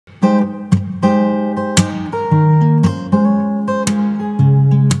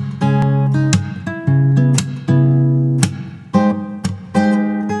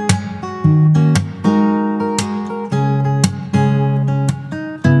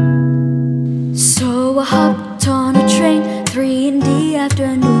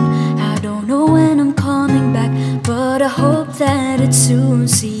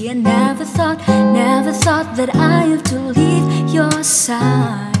thought that I have to leave your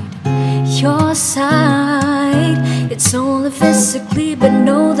side, your side. It's only physically, but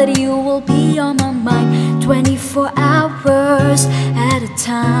know that you will be on my mind 24 hours at a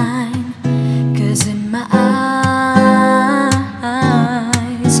time. 'Cause in my eyes,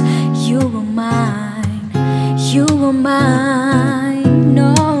 you were mine, you were mine.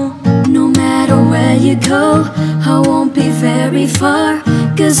 No, no matter where you go, I won't be very far.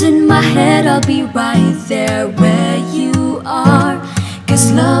 'Cause in my head I'll be right there where you are. 'Cause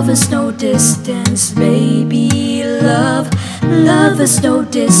love is no distance, baby. Love is no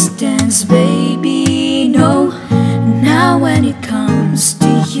distance, baby. No, now when it comes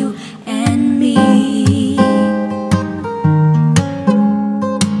to you and me.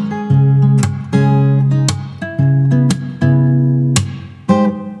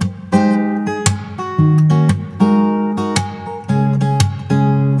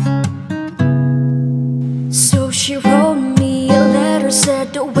 So she wrote me a letter, said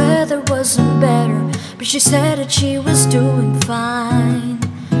the weather wasn't better, but she said that she was doing fine.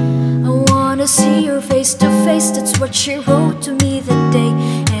 I wanna see her face to face, that's what she wrote to me that day.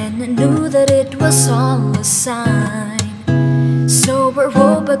 And I knew that it was all a sign. So I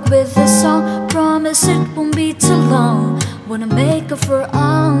wrote back with a song, promise it won't be too long. Wanna make up for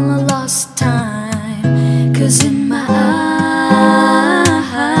all the lost time. 'Cause in my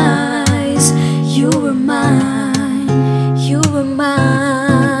eyes, you were mine, you were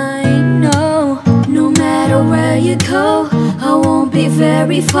mine. No, no matter where you go, I won't be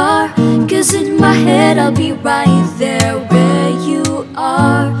very far. 'Cause in my head I'll be right there where you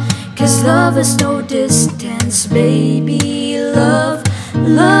are. 'Cause love is no distance, baby.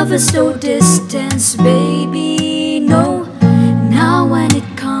 Love is no distance, baby.